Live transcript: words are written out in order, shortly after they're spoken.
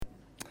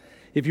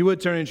If you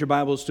would turn in your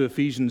Bibles to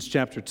Ephesians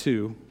chapter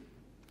 2.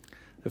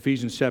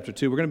 Ephesians chapter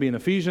 2. We're going to be in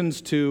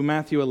Ephesians 2,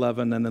 Matthew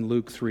 11, and then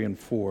Luke 3 and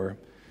 4.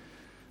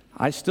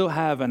 I still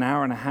have an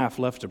hour and a half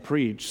left to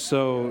preach,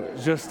 so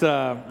just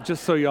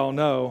so y'all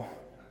know.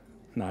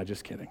 No,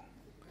 just kidding.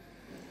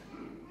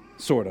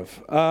 Sort of.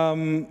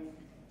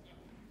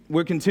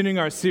 We're continuing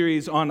our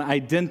series on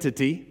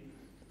identity.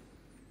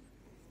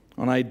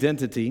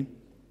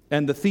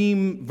 And the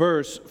theme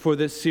verse for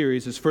this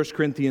series is 1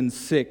 Corinthians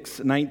 6,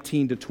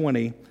 19 to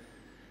 20,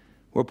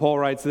 where Paul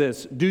writes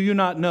this: "Do you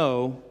not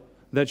know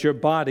that your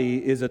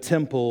body is a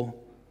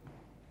temple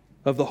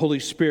of the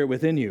Holy Spirit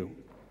within you,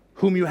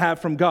 whom you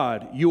have from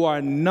God? You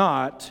are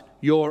not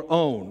your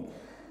own,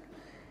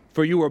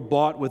 for you were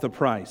bought with a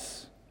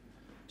price.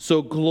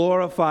 So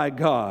glorify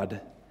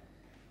God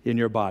in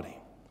your body."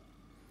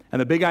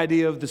 And the big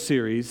idea of the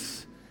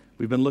series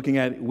we've been looking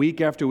at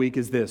week after week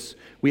is this: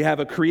 we have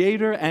a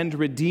creator and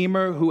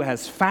redeemer who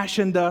has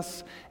fashioned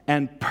us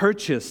and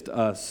purchased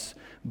us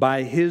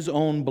by his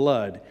own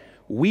blood.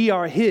 We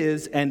are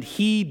his, and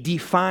he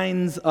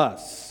defines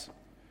us,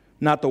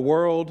 not the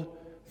world,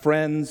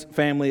 friends,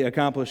 family,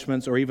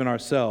 accomplishments, or even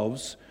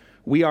ourselves.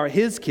 We are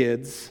his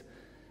kids,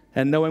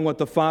 and knowing what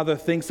the Father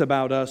thinks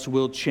about us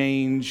will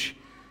change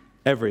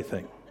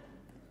everything.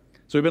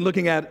 So we've been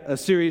looking at a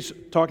series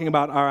talking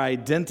about our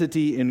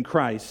identity in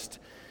Christ.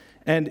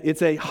 And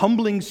it's a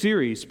humbling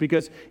series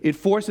because it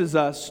forces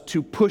us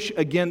to push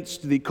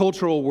against the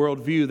cultural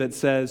worldview that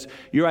says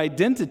your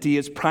identity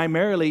is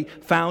primarily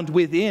found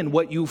within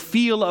what you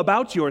feel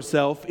about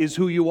yourself is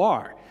who you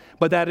are.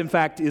 But that, in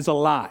fact, is a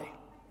lie.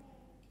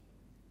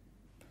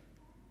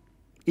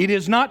 It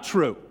is not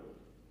true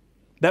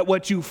that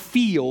what you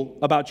feel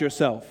about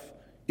yourself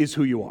is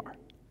who you are.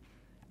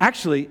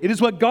 Actually, it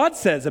is what God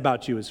says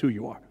about you is who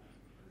you are.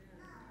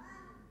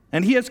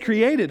 And he has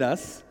created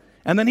us,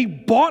 and then he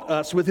bought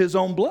us with his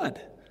own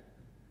blood.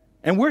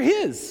 And we're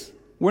his.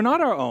 We're not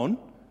our own.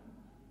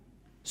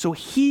 So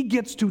he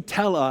gets to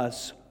tell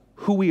us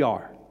who we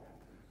are,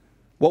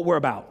 what we're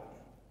about,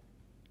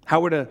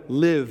 how we're to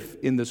live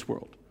in this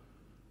world.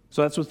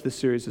 So that's what this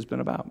series has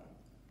been about.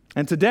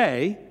 And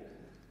today,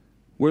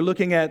 we're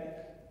looking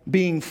at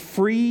being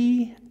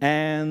free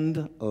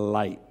and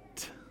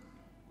light.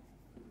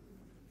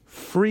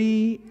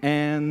 Free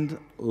and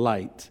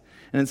light.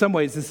 And in some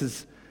ways, this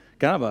is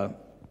kind of a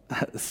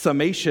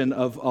summation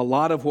of a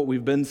lot of what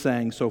we've been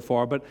saying so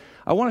far, but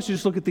I want us to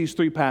just look at these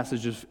three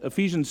passages: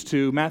 Ephesians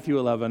 2, Matthew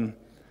 11,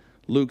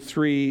 Luke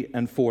 3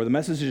 and 4. The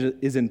message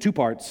is in two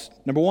parts.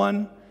 Number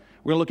one,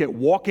 we're going to look at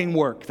walking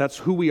work. That's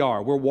who we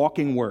are. We're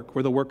walking work.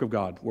 We're the work of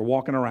God. We're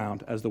walking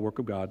around as the work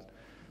of God.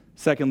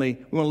 Secondly,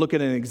 we want to look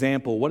at an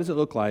example. What does it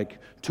look like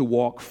to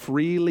walk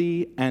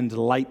freely and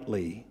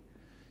lightly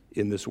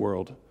in this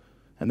world?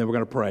 And then we're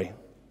going to pray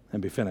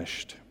and be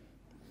finished.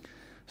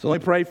 So let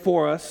me pray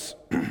for us.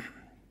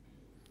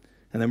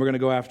 And then we're going to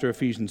go after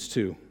Ephesians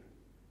 2.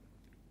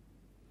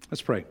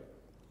 Let's pray.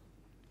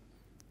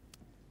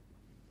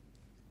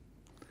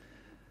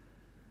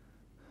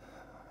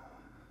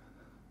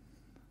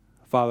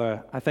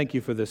 Father, I thank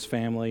you for this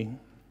family.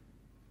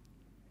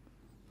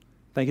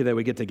 Thank you that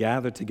we get to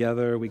gather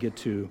together. We get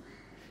to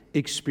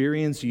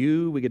experience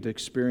you. We get to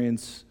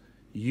experience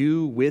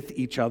you with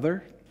each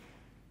other.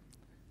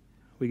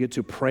 We get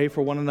to pray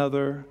for one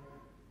another.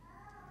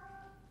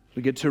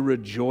 We get to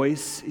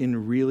rejoice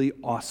in really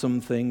awesome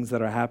things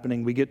that are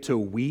happening. We get to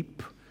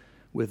weep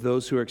with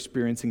those who are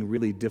experiencing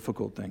really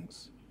difficult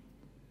things.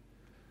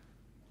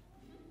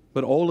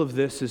 But all of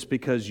this is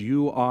because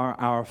you are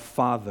our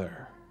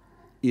Father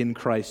in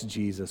Christ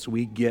Jesus.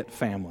 We get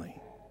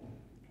family.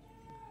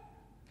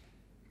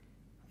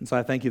 And so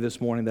I thank you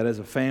this morning that as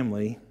a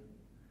family,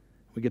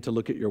 we get to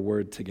look at your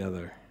word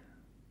together.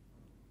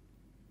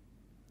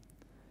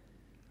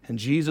 And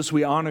Jesus,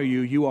 we honor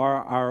you. You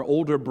are our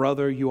older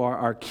brother. You are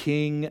our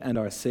King and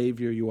our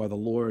Savior. You are the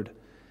Lord.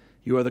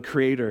 You are the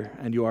Creator,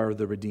 and you are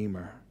the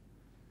Redeemer.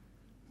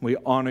 We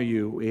honor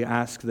you. We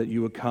ask that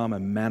you would come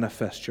and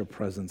manifest your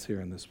presence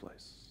here in this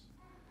place.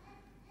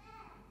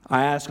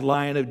 I ask,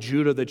 Lion of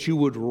Judah, that you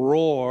would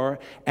roar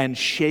and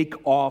shake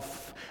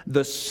off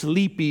the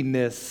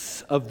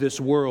sleepiness of this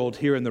world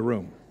here in the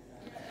room.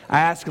 I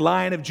ask,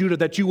 Lion of Judah,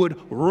 that you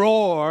would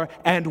roar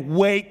and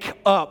wake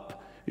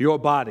up your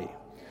body.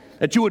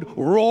 That you would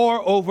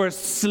roar over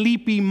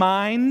sleepy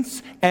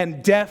minds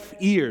and deaf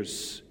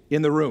ears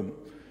in the room.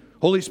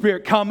 Holy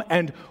Spirit, come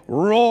and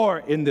roar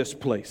in this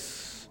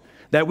place.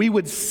 That we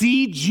would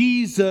see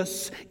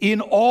Jesus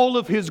in all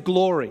of his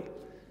glory.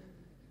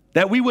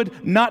 That we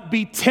would not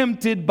be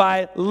tempted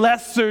by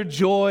lesser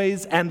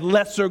joys and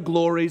lesser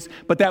glories,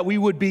 but that we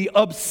would be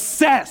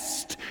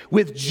obsessed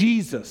with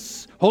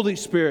Jesus. Holy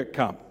Spirit,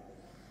 come.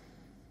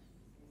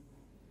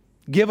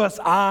 Give us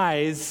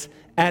eyes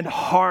and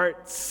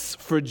hearts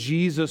for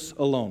Jesus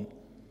alone.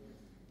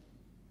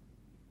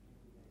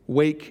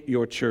 Wake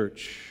your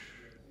church,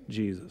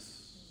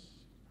 Jesus.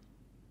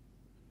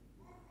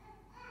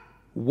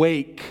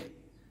 Wake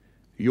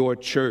your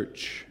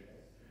church,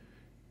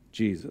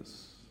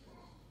 Jesus.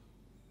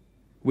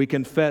 We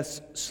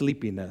confess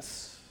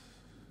sleepiness.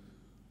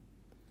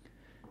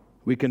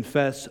 We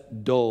confess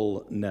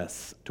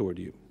dullness toward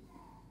you.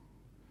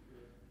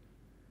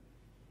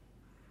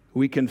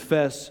 We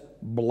confess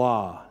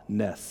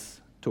blahness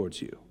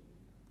towards you.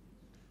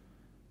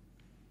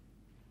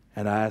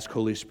 And I ask,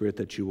 Holy Spirit,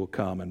 that you will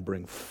come and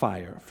bring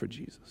fire for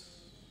Jesus.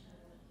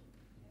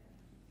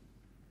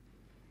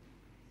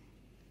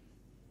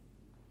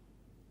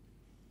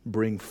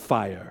 Bring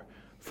fire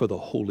for the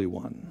Holy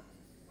One,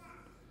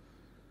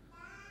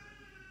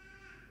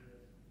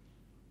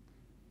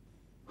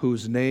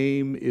 whose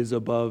name is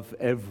above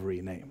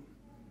every name.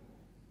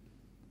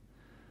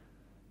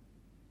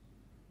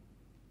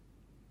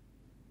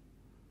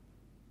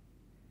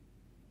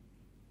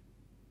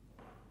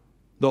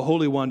 The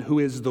Holy One who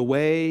is the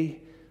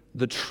way,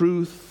 the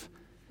truth,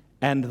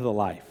 and the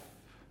life.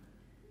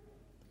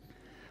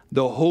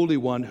 The Holy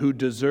One who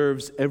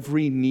deserves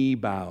every knee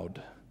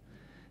bowed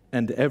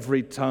and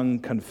every tongue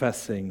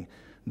confessing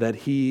that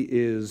He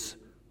is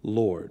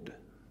Lord.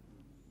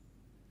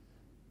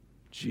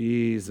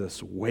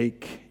 Jesus,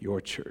 wake your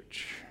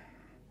church.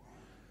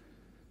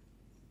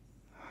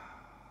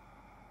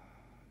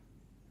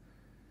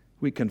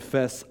 We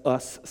confess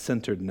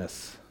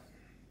us-centeredness.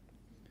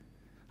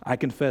 I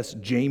confess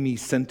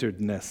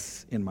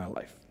Jamie-centeredness in my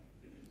life.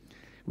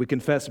 We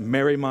confess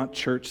Marymount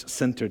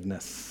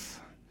Church-centeredness.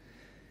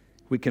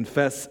 We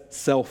confess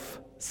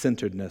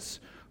self-centeredness.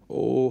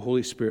 Oh,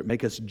 Holy Spirit,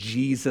 make us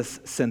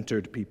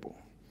Jesus-centered people.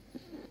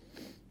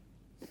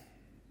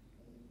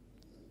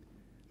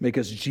 Make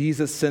us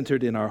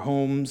Jesus-centered in our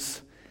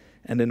homes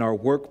and in our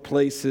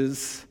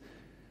workplaces.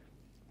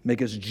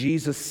 Make us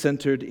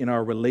Jesus-centered in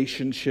our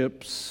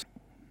relationships.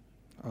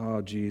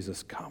 Oh,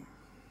 Jesus, come.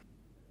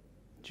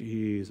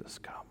 Jesus,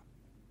 come.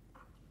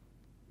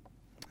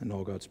 And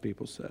all God's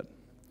people said,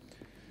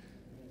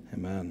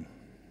 amen.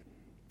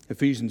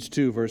 Ephesians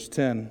 2, verse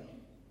 10.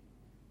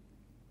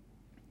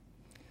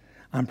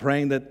 I'm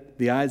praying that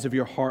the eyes of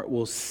your heart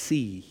will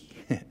see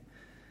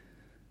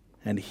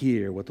and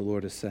hear what the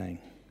Lord is saying.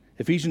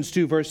 Ephesians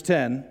 2, verse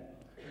 10.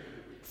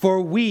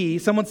 For we,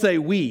 someone say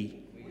we.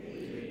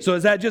 So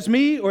is that just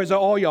me or is it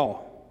all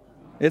y'all?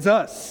 It's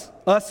us,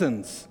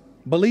 us'uns,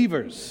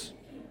 believers.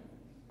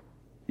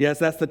 Yes,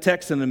 that's the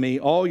Texan in me,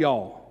 all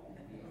y'all,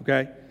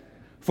 okay?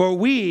 For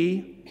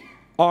we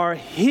are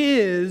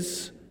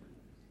His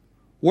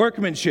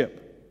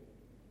workmanship,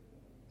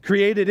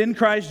 created in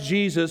Christ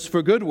Jesus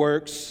for good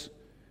works,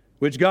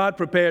 which God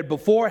prepared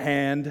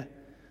beforehand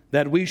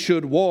that we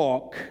should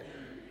walk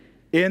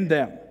in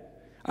them.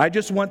 I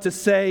just want to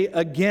say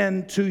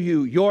again to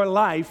you, your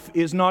life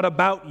is not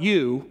about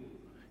you,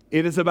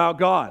 it is about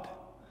God.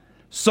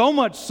 So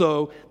much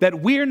so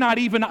that we're not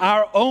even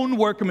our own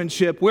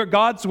workmanship, we're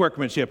God's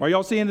workmanship. Are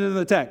y'all seeing it in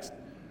the text?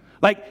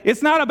 Like,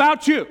 it's not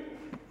about you.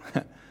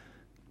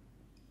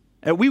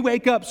 And we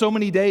wake up so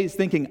many days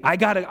thinking, I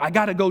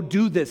gotta go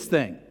do this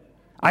thing.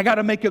 I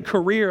gotta make a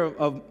career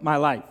of my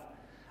life.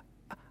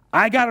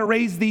 I gotta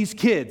raise these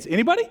kids.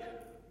 Anybody?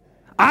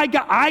 I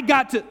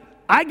got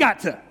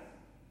to.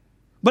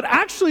 But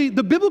actually,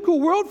 the biblical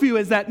worldview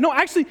is that, no,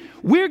 actually,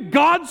 we're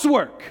God's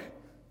work.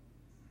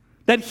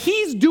 That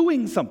He's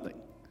doing something.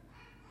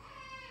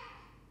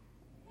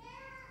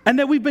 And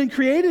that we've been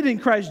created in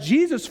Christ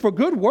Jesus for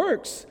good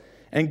works.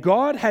 And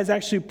God has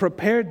actually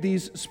prepared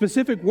these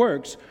specific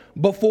works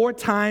before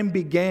time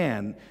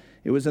began.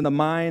 It was in the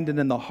mind and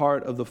in the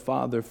heart of the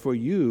Father for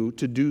you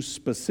to do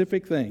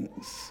specific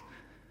things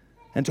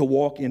and to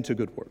walk into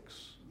good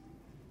works.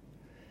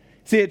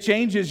 See, it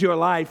changes your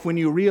life when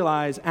you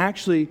realize,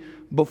 actually,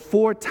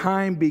 before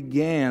time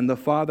began, the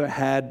Father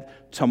had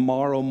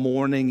tomorrow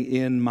morning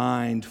in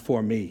mind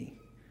for me.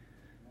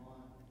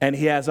 And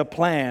He has a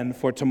plan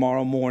for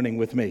tomorrow morning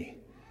with me.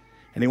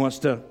 And He wants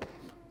to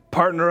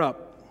partner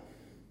up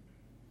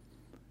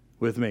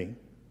with me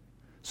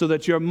so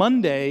that your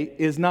Monday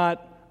is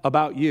not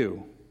about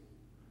you.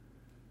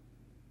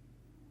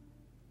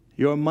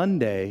 Your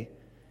Monday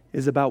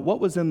is about what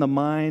was in the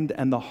mind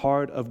and the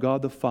heart of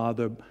God the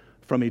Father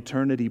from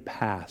eternity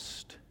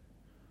past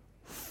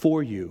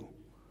for you,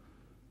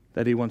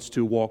 that He wants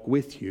to walk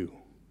with you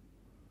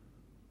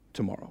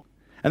tomorrow.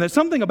 And there's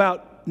something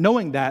about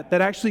knowing that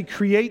actually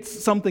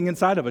creates something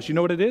inside of us. You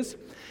know what it is?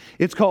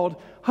 It's called,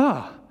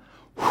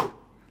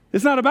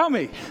 it's not about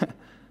me.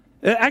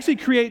 It actually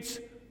creates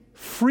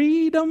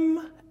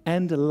freedom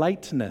and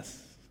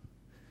lightness.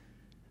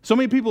 So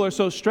many people are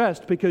so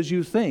stressed because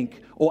you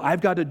think,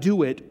 I've got to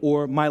do it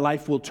or my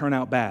life will turn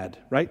out bad,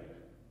 right?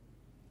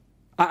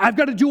 I've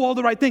got to do all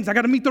the right things. I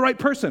got to meet the right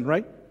person,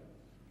 right?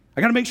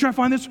 I got to make sure I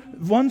find this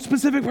one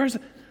specific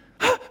person.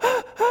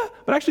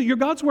 But actually, you're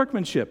God's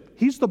workmanship.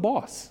 He's the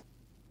boss.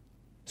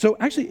 So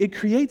actually, it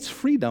creates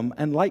freedom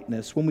and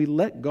lightness when we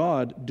let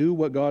God do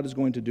what God is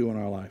going to do in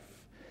our life.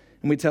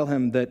 And we tell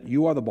Him that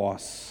you are the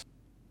boss.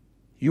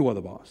 You are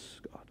the boss,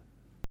 God.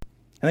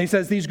 And He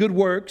says these good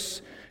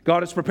works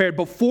God has prepared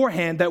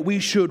beforehand that we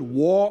should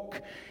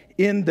walk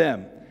in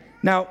them.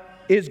 Now,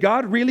 is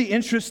God really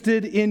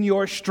interested in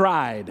your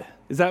stride?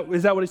 Is that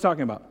what He's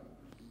talking about?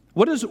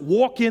 What does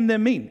walk in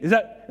them mean? Is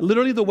that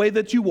literally the way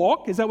that you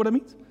walk? Is that what it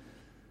means?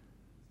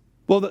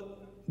 Well,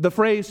 the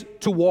phrase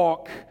to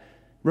walk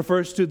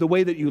refers to the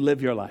way that you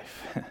live your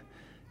life.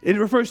 It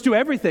refers to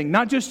everything,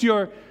 not just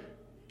your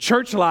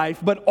church life,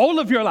 but all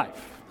of your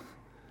life.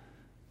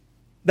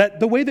 That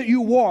the way that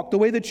you walk, the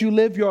way that you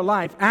live your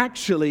life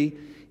actually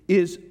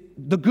is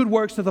the good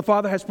works that the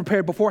Father has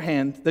prepared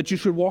beforehand that you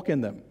should walk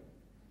in them.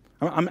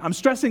 I'm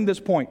stressing this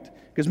point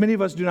because many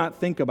of us do not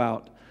think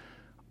about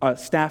a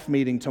staff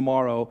meeting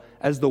tomorrow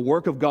as the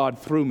work of God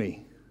through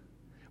me.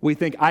 We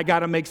think, I got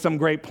to make some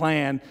great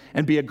plan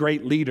and be a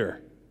great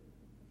leader.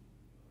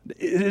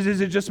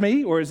 Is it just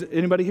me, or is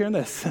anybody hearing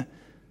this?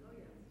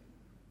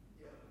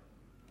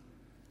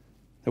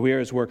 That we are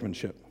His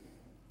workmanship.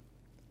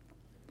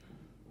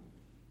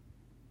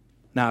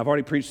 Now, I've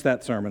already preached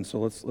that sermon, so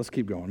let's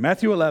keep going.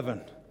 Matthew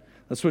 11.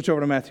 Let's switch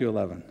over to Matthew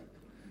 11.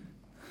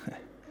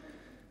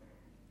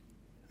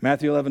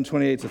 Matthew 11,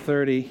 28 to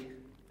 30.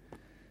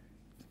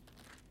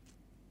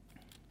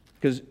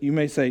 Because you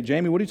may say,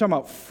 Jamie, what are you talking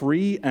about?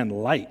 Free and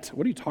light.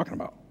 What are you talking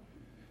about?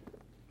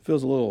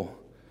 Feels a little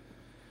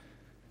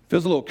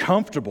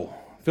comfortable.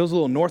 Feels a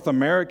little North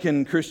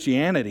American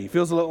Christianity.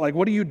 Feels a little like,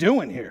 what are you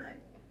doing here?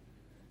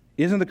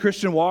 Isn't the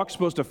Christian walk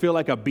supposed to feel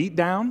like a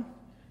beatdown?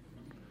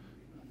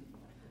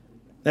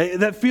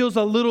 That feels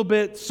a little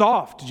bit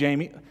soft,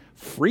 Jamie.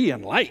 Free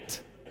and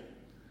light.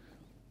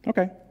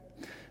 Okay.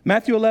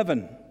 Matthew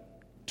 11,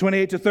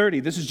 28 to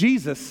 30. This is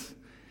Jesus.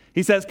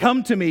 He says,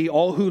 come to me,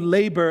 all who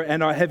labor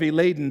and are heavy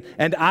laden,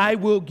 and I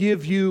will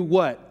give you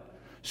what?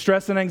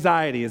 Stress and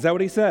anxiety. Is that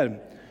what he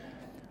said?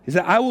 He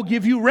said, I will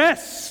give you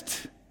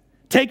rest.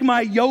 Take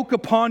my yoke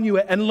upon you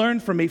and learn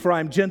from me, for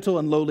I am gentle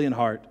and lowly in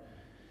heart,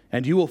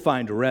 and you will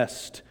find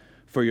rest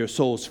for your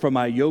souls. For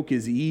my yoke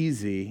is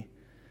easy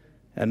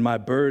and my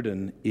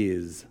burden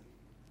is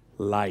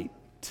light.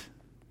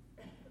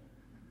 I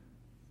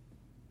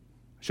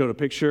showed a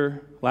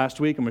picture last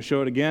week. I'm going to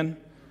show it again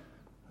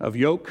of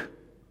yoke.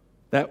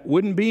 That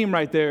wooden beam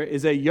right there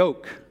is a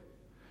yoke.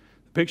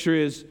 The picture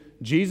is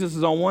Jesus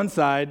is on one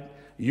side.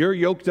 You're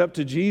yoked up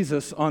to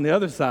Jesus on the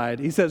other side.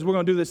 He says, we're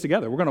going to do this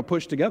together. We're going to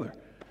push together.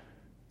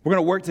 We're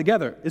going to work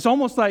together. It's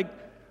almost like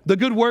the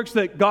good works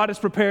that God has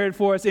prepared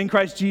for us in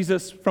Christ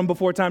Jesus from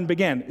before time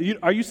began.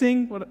 Are you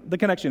seeing the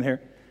connection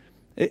here?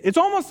 It's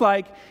almost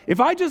like if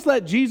I just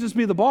let Jesus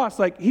be the boss,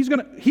 like he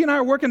and I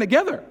are working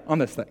together on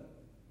this thing.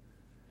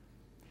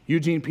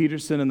 Eugene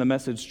Peterson in the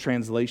Message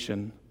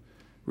translation,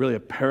 really a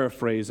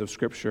paraphrase of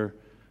Scripture,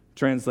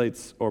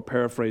 translates or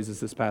paraphrases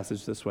this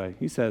passage this way.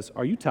 He says,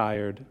 are you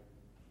tired?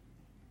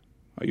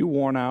 Are you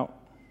worn out?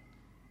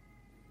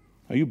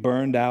 Are you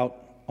burned out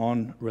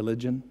on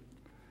religion?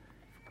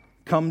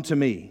 Come to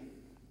me.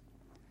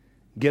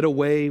 Get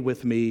away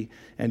with me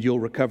and you'll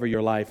recover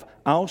your life.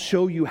 I'll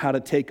show you how to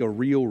take a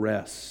real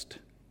rest.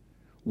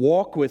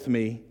 Walk with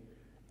me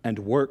and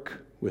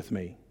work with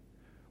me.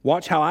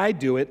 Watch how I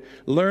do it.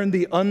 Learn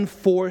the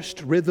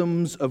unforced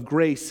rhythms of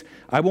grace.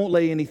 I won't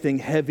lay anything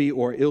heavy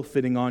or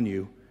ill-fitting on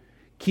you.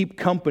 Keep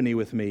company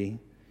with me,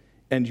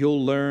 and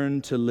you'll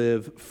learn to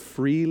live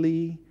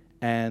freely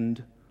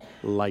and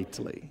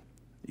lightly.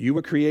 You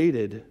were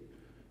created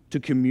to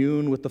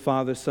commune with the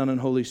Father, Son, and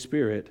Holy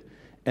Spirit,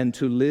 and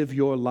to live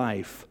your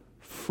life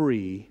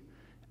free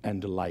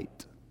and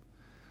light.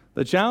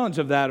 The challenge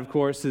of that, of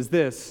course, is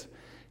this.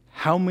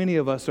 How many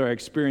of us are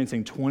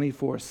experiencing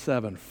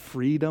 24/7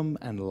 freedom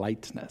and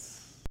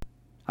lightness?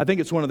 I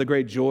think it's one of the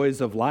great joys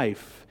of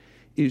life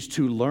is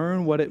to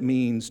learn what it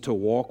means to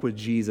walk with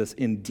Jesus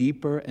in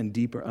deeper and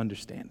deeper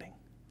understanding.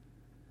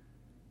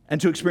 And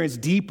to experience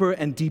deeper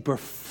and deeper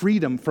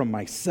freedom from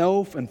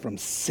myself and from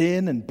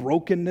sin and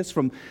brokenness,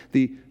 from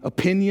the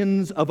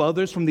opinions of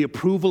others, from the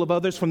approval of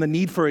others, from the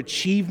need for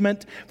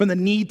achievement, from the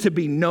need to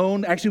be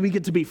known. Actually, we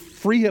get to be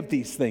free of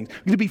these things.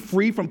 We get to be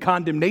free from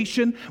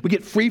condemnation. We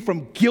get free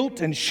from guilt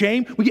and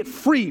shame. We get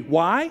free.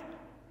 Why?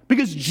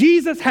 Because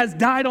Jesus has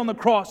died on the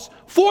cross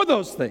for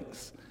those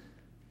things,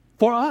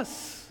 for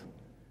us.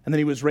 And then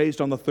he was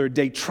raised on the third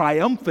day,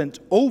 triumphant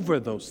over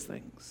those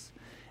things.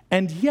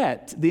 And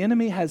yet, the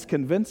enemy has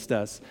convinced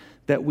us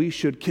that we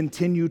should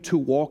continue to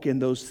walk in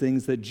those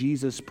things that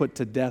Jesus put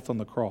to death on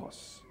the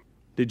cross.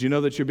 Did you know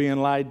that you're being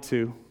lied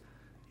to?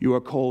 You are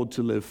called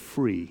to live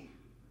free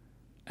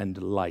and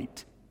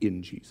light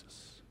in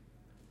Jesus.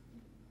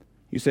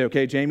 You say,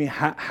 okay, Jamie,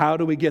 how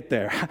do we get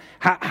there?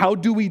 How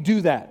do we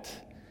do that?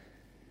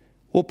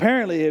 Well,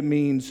 apparently it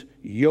means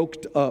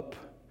yoked up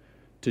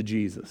to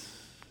Jesus.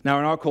 Now,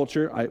 in our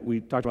culture, we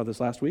talked about this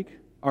last week,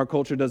 our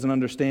culture doesn't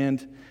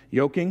understand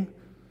yoking.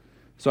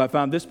 So I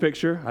found this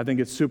picture. I think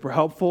it's super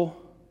helpful.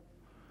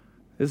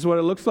 This is what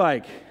it looks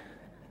like.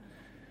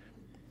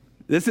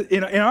 This is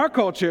in our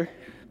culture,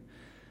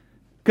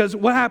 because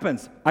what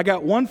happens? I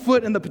got one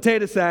foot in the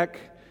potato sack,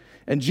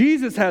 and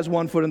Jesus has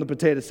one foot in the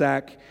potato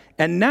sack,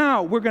 and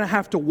now we're going to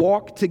have to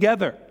walk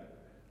together.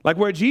 Like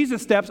where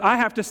Jesus steps, I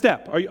have to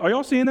step. Are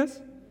y'all seeing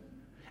this?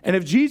 And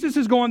if Jesus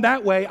is going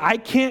that way, I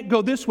can't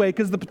go this way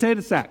because of the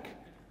potato sack.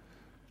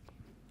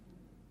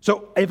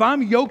 So if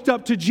I'm yoked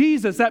up to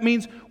Jesus, that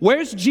means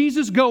where's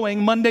Jesus going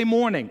Monday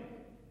morning?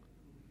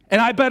 And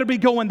I better be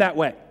going that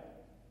way,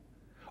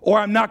 or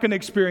I'm not going to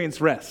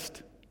experience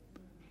rest.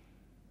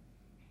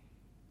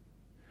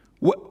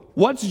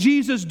 What's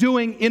Jesus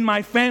doing in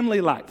my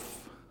family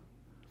life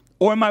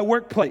or in my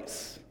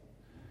workplace?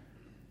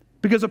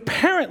 Because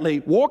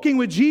apparently, walking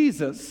with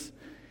Jesus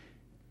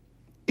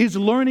is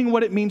learning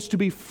what it means to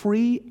be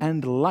free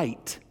and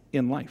light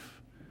in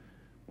life.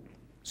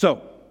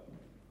 So,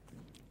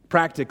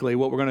 practically,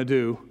 what we're going to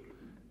do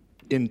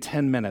in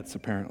 10 minutes,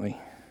 apparently,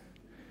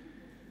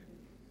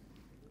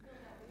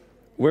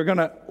 we're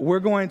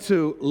going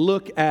to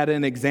look at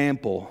an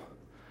example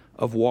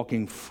of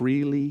walking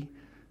freely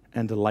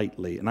and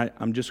lightly. And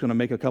I'm just going to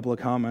make a couple of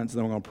comments, and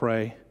then we're going to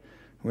pray.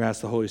 We're going to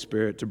ask the Holy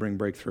Spirit to bring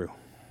breakthrough.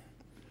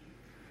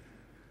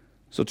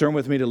 So turn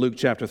with me to Luke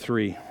chapter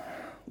 3.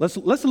 Let's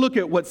look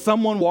at what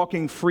someone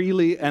walking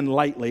freely and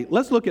lightly.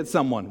 Let's look at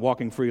someone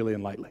walking freely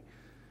and lightly.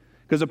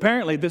 Because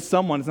apparently this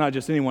someone is not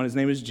just anyone. His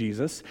name is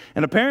Jesus.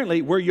 And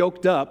apparently we're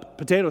yoked up,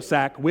 potato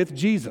sack, with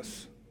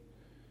Jesus.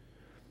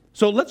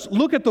 So let's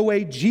look at the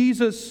way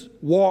Jesus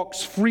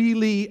walks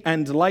freely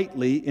and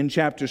lightly in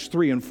chapters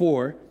 3 and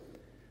 4.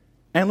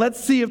 And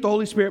let's see if the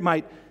Holy Spirit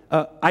might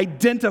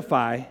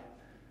identify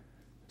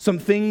some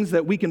things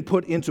that we can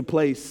put into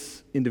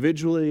place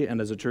individually and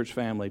as a church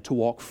family to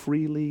walk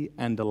freely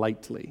and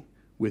lightly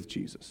with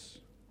Jesus.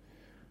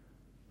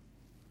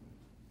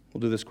 We'll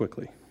do this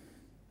quickly.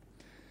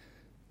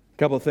 A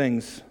couple of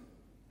things.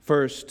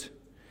 First,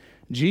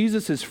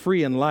 Jesus is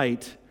free and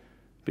light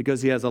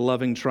because he has a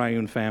loving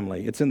triune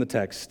family. It's in the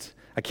text.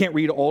 I can't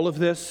read all of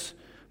this,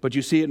 but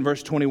you see it in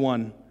verse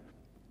 21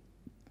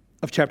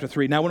 of chapter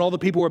 3. Now, when all the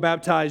people were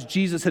baptized,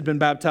 Jesus had been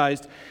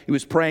baptized. He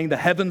was praying. The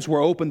heavens were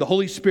opened. The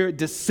Holy Spirit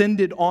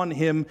descended on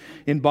him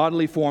in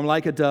bodily form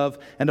like a dove,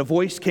 and a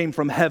voice came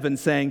from heaven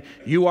saying,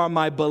 "You are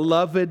my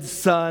beloved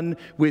Son.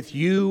 With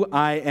you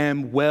I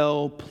am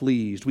well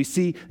pleased." We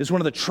see this is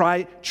one of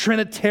the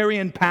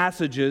Trinitarian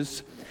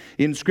passages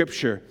in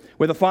Scripture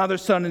where the Father,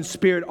 Son, and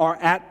Spirit are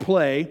at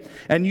play,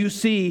 and you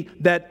see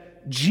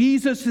that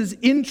Jesus'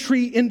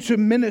 entry into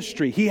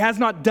ministry, he has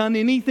not done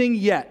anything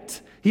yet.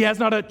 He has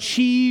not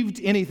achieved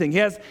anything. He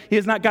has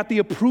not got the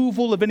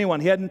approval of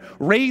anyone. He hadn't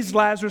raised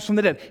Lazarus from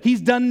the dead. He's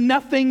done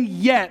nothing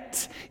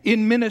yet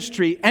in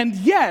ministry. And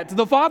yet,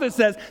 the Father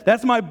says,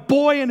 "That's my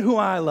boy in whom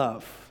I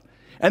love."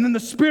 And then the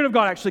Spirit of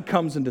God actually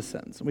comes and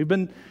descends. And we've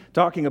been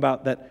talking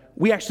about that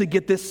we actually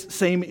get this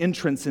same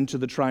entrance into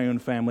the triune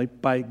family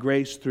by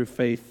grace through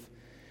faith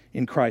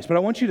in Christ. But I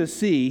want you to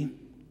see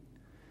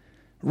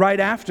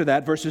right after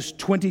that, verses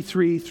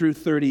 23 through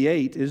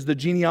 38, is the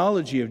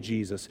genealogy of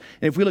Jesus.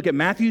 And if we look at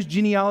Matthew's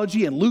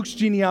genealogy and Luke's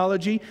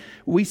genealogy,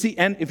 we see,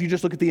 and if you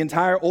just look at the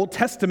entire Old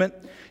Testament,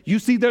 you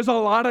see there's a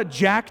lot of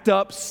jacked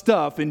up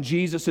stuff in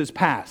Jesus'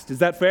 past. Is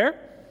that fair?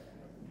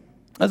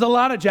 There's a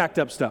lot of jacked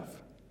up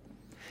stuff.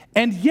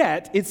 And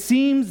yet, it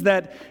seems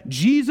that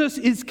Jesus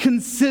is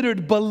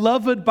considered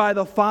beloved by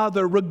the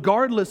Father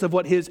regardless of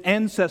what his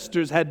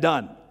ancestors had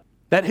done.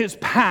 That his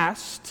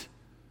past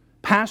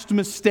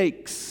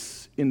mistakes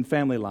in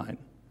family line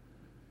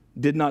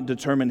did not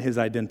determine his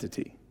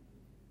identity.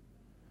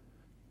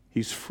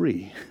 He's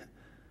free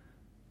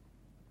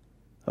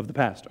of the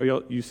past. Are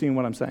you seeing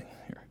what I'm saying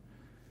here?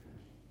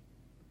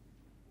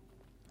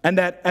 And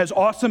that as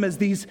awesome as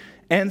these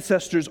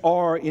ancestors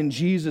are in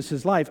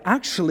Jesus' life,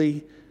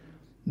 actually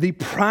the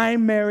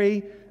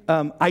primary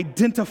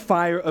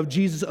identifier of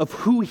Jesus, of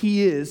who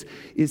he is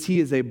he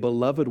is a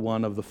beloved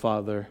one of the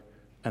Father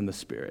and the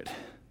Spirit.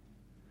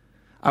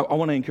 I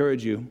want to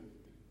encourage you.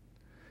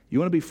 You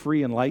want to be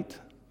free and light?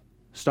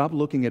 Stop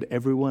looking at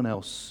everyone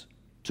else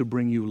to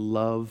bring you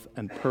love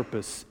and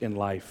purpose in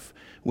life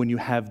when you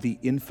have the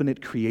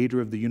infinite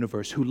creator of the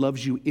universe who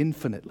loves you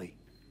infinitely.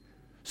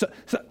 So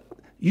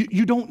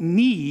you don't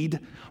need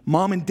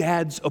mom and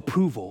dad's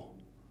approval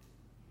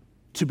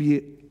to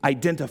be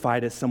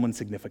identified as someone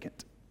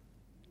significant.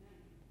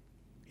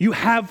 You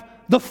have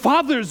the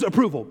Father's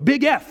approval,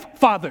 big F,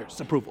 Father's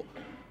approval.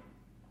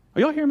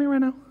 Are y'all hearing me right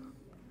now?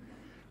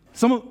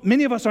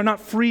 Many of us are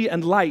not free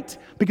and light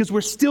because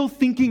we're still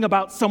thinking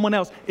about someone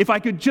else. If I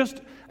could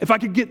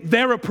get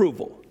their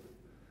approval.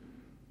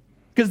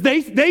 Because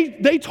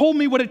they told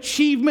me what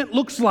achievement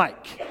looks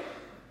like.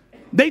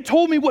 They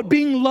told me what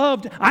being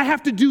loved, I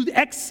have to do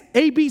X,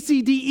 A, B,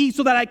 C, D, E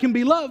so that I can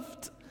be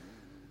loved.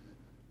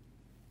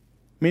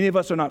 Many of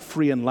us are not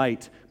free and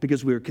light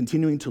because we're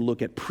continuing to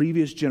look at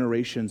previous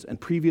generations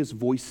and previous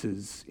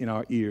voices in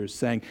our ears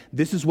saying,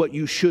 this is what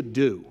you should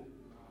do.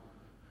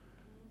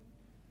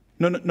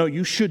 No,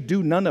 you should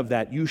do none of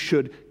that. You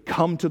should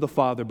come to the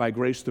Father by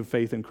grace through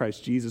faith in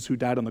Christ Jesus, who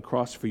died on the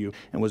cross for you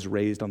and was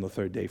raised on the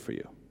third day for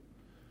you.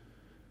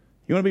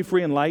 You want to be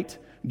free and light?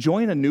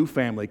 Join a new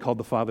family called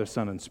the Father,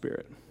 Son, and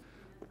Spirit.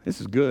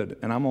 This is good,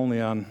 and I'm only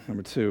on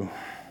number 2.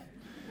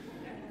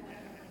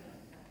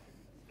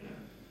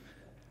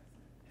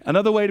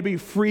 Another way to be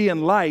free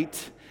and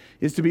light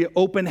is to be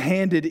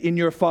open-handed in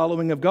your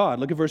following of God.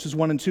 Look at verses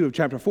 1 and 2 of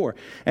chapter 4.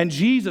 And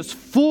Jesus,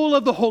 full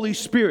of the Holy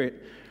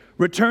Spirit,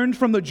 returned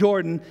from the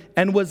Jordan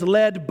and was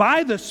led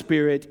by the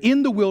Spirit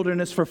in the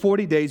wilderness for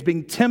 40 days,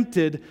 being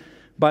tempted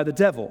by the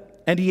devil.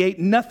 And he ate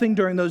nothing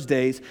during those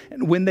days,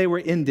 and when they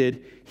were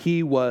ended,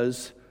 he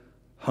was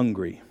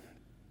hungry.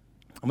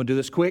 I'm going to do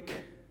this quick.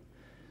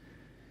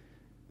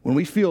 When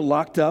we feel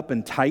locked up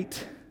and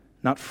tight,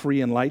 not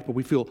free and light, but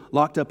we feel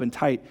locked up and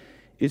tight,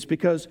 it's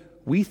because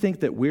we think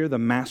that we're the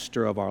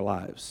master of our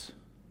lives.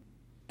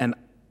 And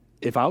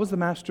if I was the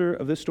master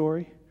of this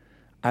story,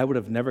 I would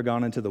have never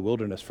gone into the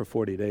wilderness for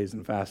 40 days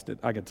and fasted.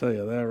 I can tell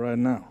you that right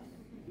now.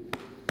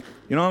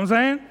 You know what I'm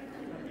saying?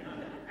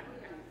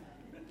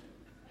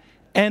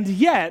 And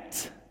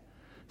yet,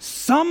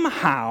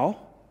 somehow,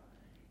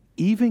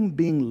 even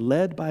being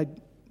led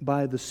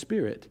by the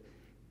Spirit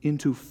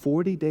into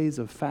 40 days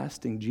of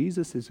fasting,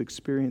 Jesus is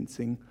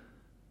experiencing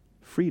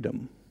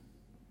freedom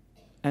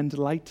and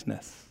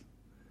lightness.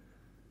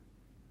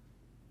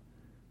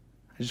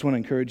 I just want to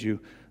encourage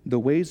you, the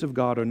ways of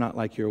God are not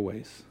like your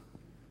ways.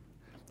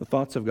 The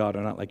thoughts of God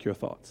are not like your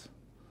thoughts.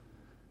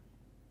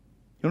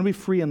 You want to be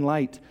free and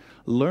light?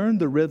 Learn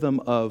the rhythm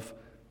of,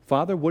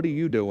 Father, what are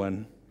you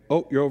doing?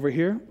 Oh, you're over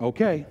here?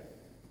 Okay.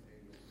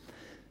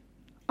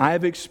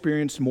 I've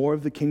experienced more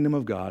of the kingdom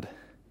of God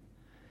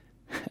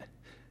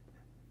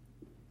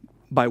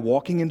by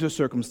walking into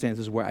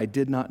circumstances where I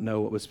did not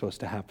know what was supposed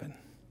to happen.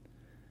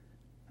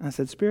 I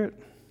said, Spirit,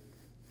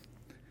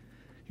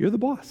 you're the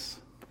boss.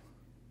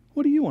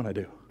 What do you want to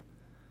do?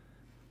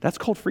 That's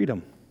called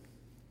freedom.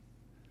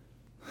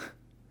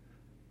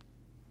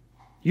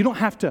 You don't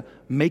have to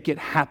make it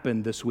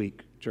happen this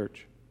week,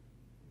 church.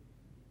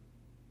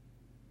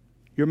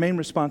 Your main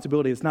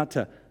responsibility is not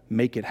to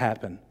make it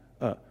happen,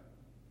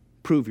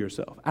 prove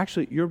yourself.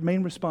 Actually, your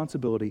main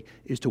responsibility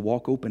is to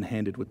walk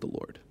open-handed with the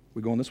Lord.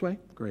 We going this way?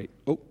 Great.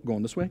 Oh,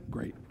 going this way?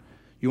 Great.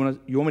 You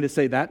want me to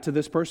say that to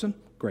this person?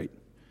 Great.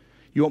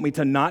 You want me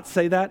to not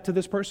say that to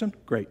this person?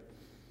 Great.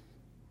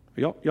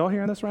 Are y'all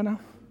hearing this right now?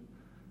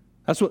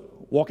 That's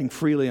what walking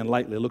freely and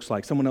lightly looks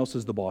like. Someone else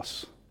is the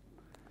boss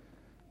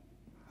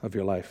of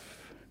your life.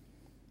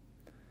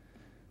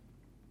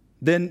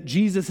 Then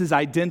Jesus'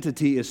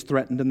 identity is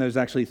threatened, and there's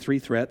actually 3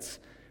 threats.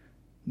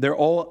 They're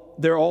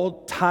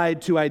all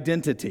tied to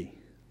identity.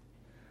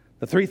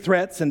 The 3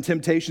 threats and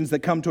temptations that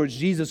come towards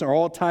Jesus are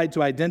all tied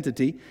to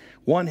identity.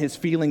 1, his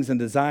feelings and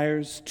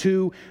desires.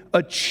 2,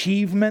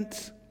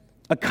 achievement,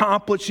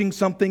 accomplishing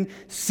something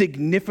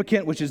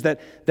significant, which is that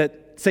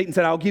Satan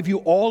said, I'll give you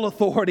all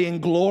authority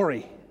and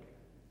glory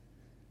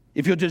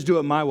if you'll just do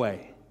it my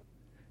way.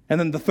 And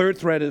then the 3rd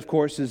threat, of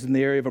course, is in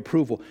the area of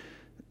approval.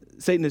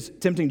 Satan is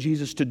tempting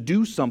Jesus to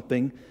do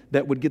something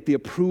that would get the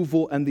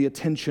approval and the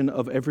attention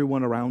of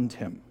everyone around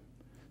him.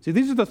 See,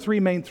 these are the 3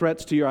 main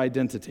threats to your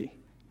identity.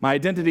 My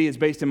identity is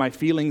based in my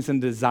feelings and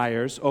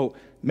desires. Oh,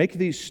 make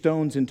these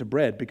stones into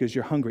bread because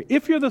you're hungry.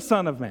 If you're the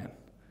Son of Man,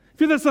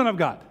 if you're the Son of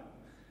God,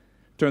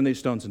 turn these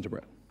stones into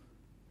bread.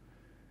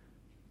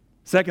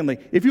 Secondly,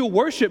 if you'll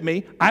worship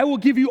me, I will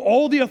give you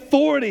all the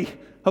authority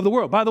of the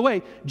world. By the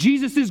way,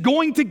 Jesus is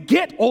going to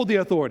get all the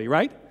authority,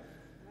 right?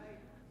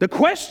 The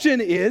question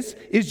is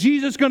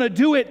Jesus going to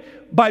do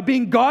it by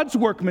being God's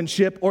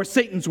workmanship or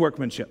Satan's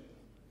workmanship?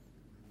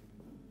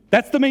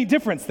 That's the main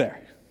difference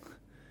there.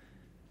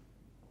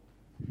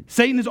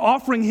 Satan is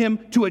offering him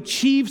to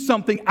achieve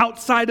something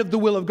outside of the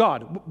will of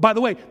God. By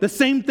the way, the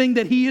same thing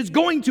that he is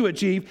going to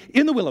achieve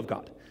in the will of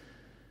God.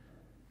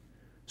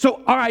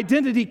 So our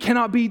identity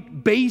cannot be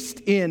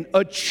based in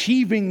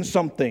achieving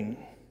something.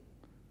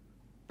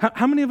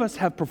 How many of us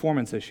have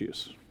performance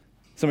issues?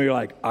 Some of you are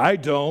like, I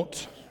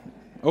don't.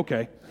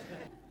 Okay.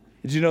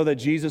 Did you know that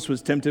Jesus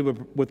was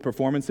tempted with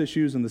performance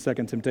issues in the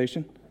second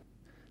temptation?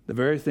 The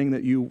very thing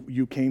that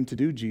you came to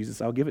do, Jesus,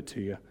 I'll give it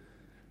to you.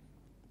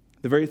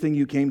 The very thing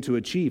you came to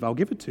achieve, I'll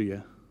give it to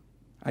you.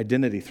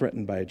 Identity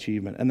threatened by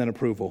achievement. And then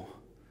approval.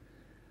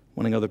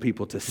 Wanting other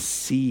people to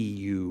see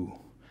you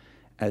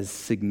as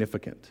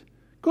significant.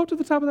 Go up to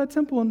the top of that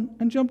temple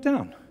and jump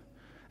down.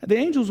 The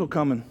angels will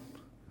come and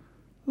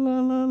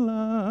la, la,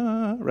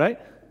 la, right?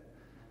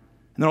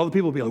 And then all the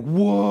people will be like,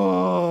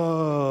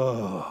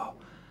 whoa.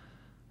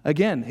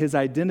 Again, his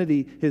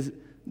identity,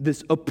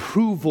 this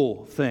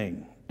approval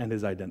thing and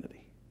his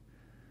identity.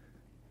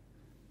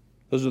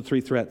 Those are the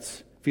 3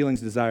 threats: feelings,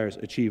 desires,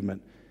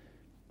 achievement,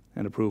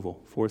 and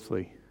approval.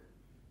 Fourthly,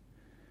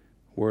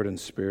 word and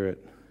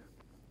spirit.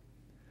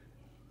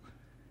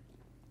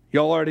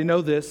 Y'all already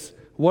know this.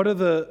 What are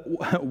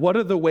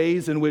the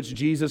ways in which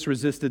Jesus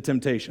resisted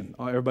temptation?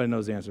 Oh, everybody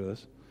knows the answer to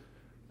this.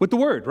 With the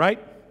word,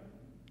 right?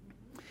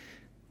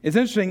 It's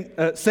interesting.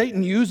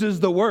 Satan uses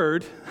the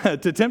word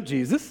to tempt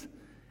Jesus,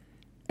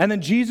 and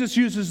then Jesus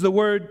uses the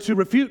word to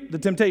refute the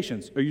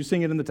temptations. Are you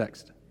seeing it in the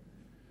text?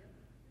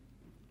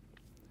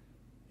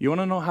 You want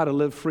to know how to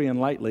live free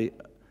and lightly?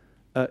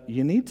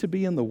 You need to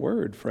be in the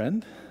word,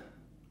 friend.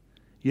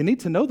 You need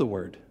to know the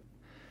word.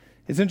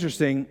 It's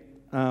interesting.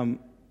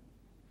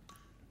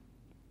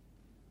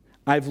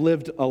 I've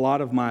lived a lot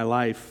of my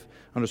life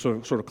on a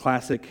sort of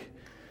classic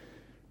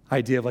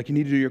idea of like you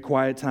need to do your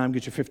quiet time,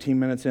 get your 15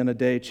 minutes in a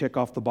day, check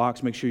off the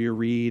box, make sure you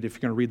read. If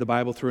you're going to read the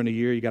Bible through in a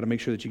year, you got to make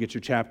sure that you get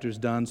your chapters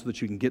done so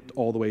that you can get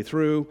all the way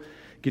through.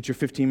 Get your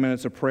 15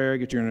 minutes of prayer,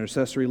 get your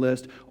intercessory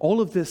list, all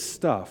of this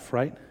stuff,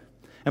 right?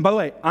 And by the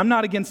way, I'm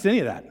not against any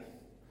of that.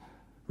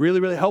 Really,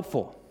 really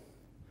helpful.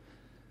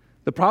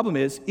 The problem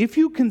is, if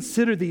you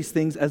consider these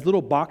things as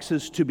little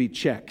boxes to be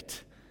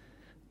checked,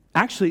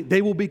 actually,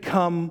 they will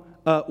become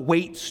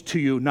weights to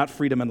you, not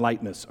freedom and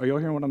lightness. Are you all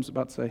hearing what I'm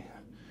about to say?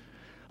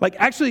 Like,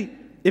 actually,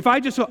 if I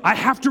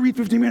have to read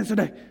 15 minutes a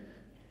day,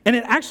 and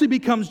it actually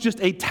becomes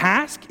just a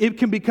task, it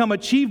can become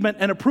achievement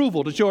and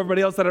approval to show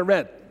everybody else that I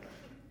read.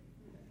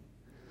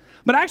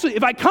 But actually,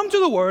 if I come to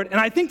the Word and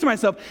I think to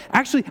myself,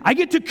 actually, I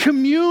get to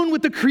commune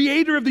with the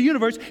creator of the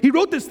universe. He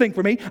wrote this thing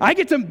for me. I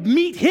get to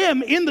meet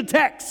him in the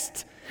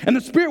text. And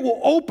the Spirit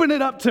will open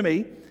it up to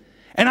me.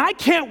 And I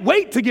can't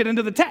wait to get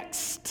into the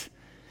text.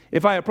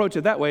 If I approach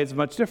it that way, it's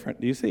much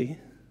different. Do you see?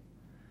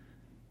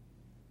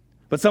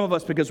 But some of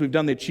us, because we've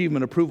done the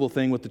achievement approval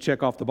thing with the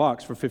check off the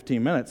box for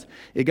 15 minutes,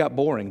 it got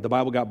boring. The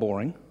Bible got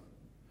boring.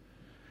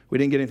 We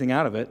didn't get anything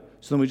out of it,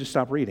 so then we just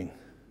stopped reading.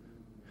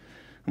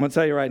 I'm going to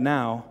tell you right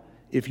now,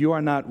 if you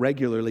are not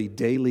regularly,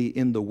 daily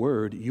in the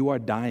Word, you are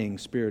dying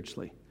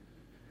spiritually.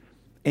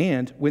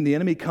 And when the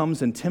enemy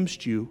comes and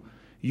tempts you,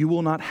 you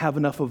will not have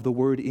enough of the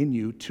Word in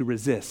you to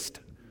resist.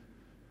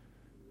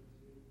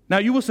 Now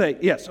you will say,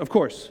 yes, of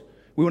course,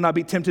 we will not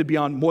be tempted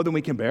beyond more than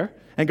we can bear,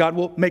 and God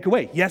will make a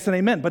way. Yes and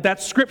amen. But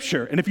that's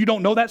Scripture. And if you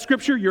don't know that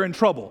Scripture, you're in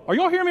trouble. Are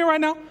you all hearing me right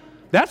now?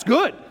 That's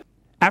good.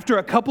 After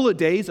a couple of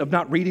days of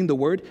not reading the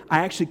Word, I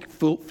actually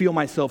feel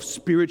myself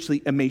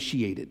spiritually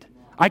emaciated.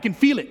 I can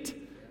feel it.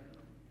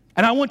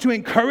 And I want to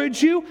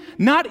encourage you,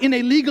 not in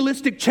a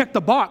legalistic check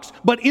the box,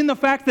 but in the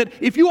fact that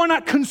if you are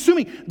not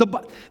consuming,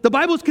 the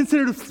Bible is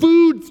considered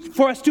food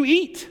for us to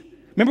eat.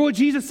 Remember what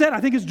Jesus said? I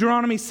think it's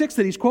Deuteronomy 6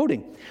 that he's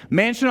quoting.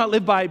 Man shall not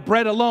live by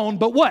bread alone,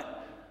 but what?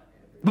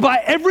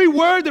 By every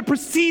word that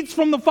proceeds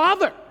from the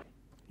Father.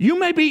 You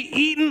may be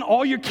eating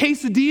all your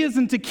quesadillas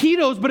and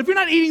taquitos, but if you're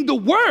not eating the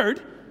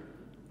Word,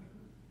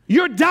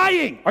 you're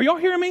dying. Are y'all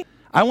hearing me?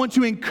 I want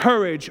to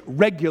encourage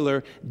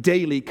regular,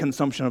 daily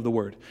consumption of the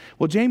Word.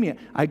 Well, Jamie,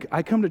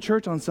 I come to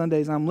church on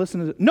Sundays and I'm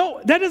listening to... No,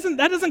 that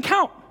doesn't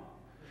count.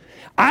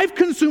 I've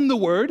consumed the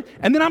Word,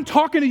 and then I'm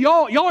talking to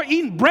y'all. Y'all are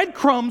eating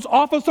breadcrumbs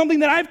off of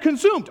something that I've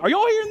consumed. Are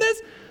y'all hearing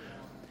this?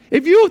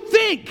 If you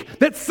think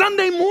that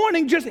Sunday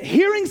morning just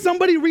hearing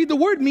somebody read the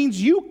Word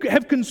means you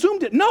have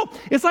consumed it, no.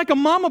 It's like a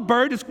mama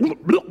bird is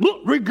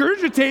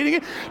regurgitating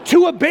it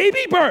to a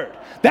baby bird.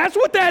 That's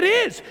what that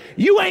is.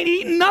 You ain't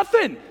eating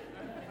nothing.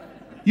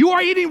 You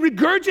are eating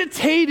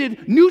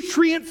regurgitated,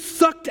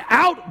 nutrient-sucked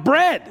out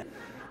bread.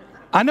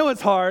 I know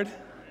it's hard.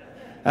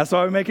 That's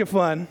why we make it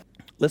fun.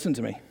 Listen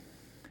to me.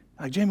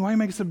 Like, Jamie, why are you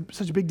making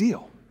such a big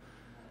deal?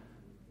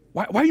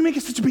 Why are you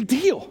making such a big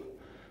deal?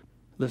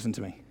 Listen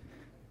to me.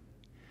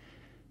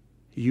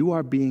 You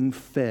are being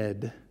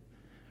fed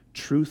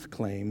truth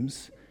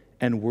claims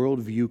and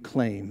worldview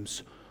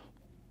claims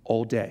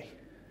all day.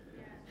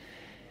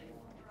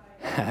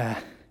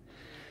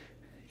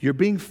 You're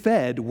being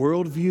fed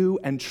worldview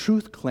and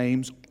truth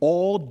claims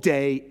all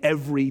day,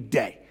 every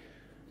day.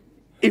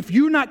 If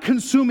you're not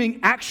consuming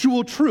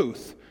actual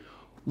truth,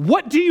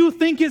 what do you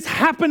think is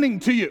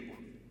happening to you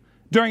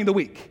during the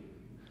week?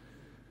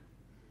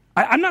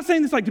 I'm not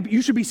saying this like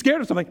you should be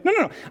scared of something.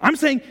 No. I'm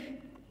saying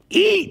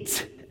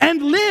eat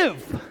and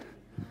live.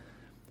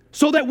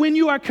 So that when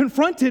you are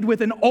confronted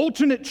with an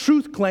alternate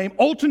truth claim,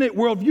 alternate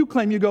worldview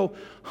claim, you go,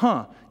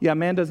 yeah,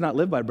 man does not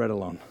live by bread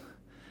alone.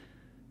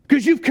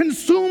 Because you've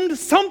consumed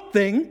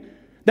something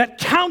that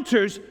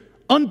counters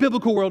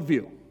unbiblical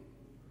worldview.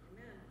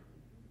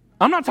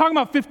 I'm not talking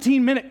about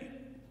 15-minute.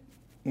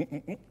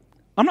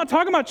 I'm not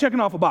talking about checking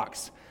off a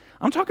box.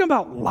 I'm talking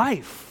about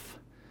life.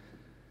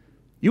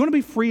 You want to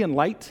be free and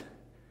light?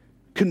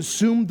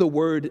 Consume the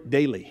Word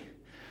daily.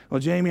 Well,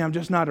 Jamie, I'm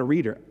just not a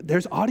reader.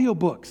 There's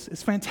audiobooks.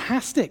 It's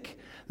fantastic.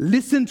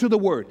 Listen to the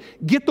Word.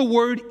 Get the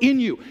Word in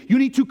you. You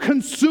need to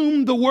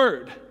consume the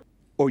Word,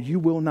 or you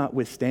will not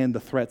withstand the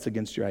threats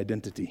against your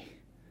identity.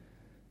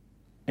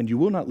 And you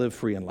will not live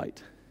free and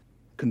light.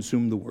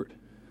 Consume the Word.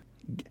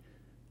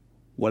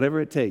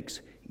 Whatever it takes,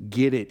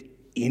 get it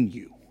in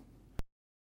you.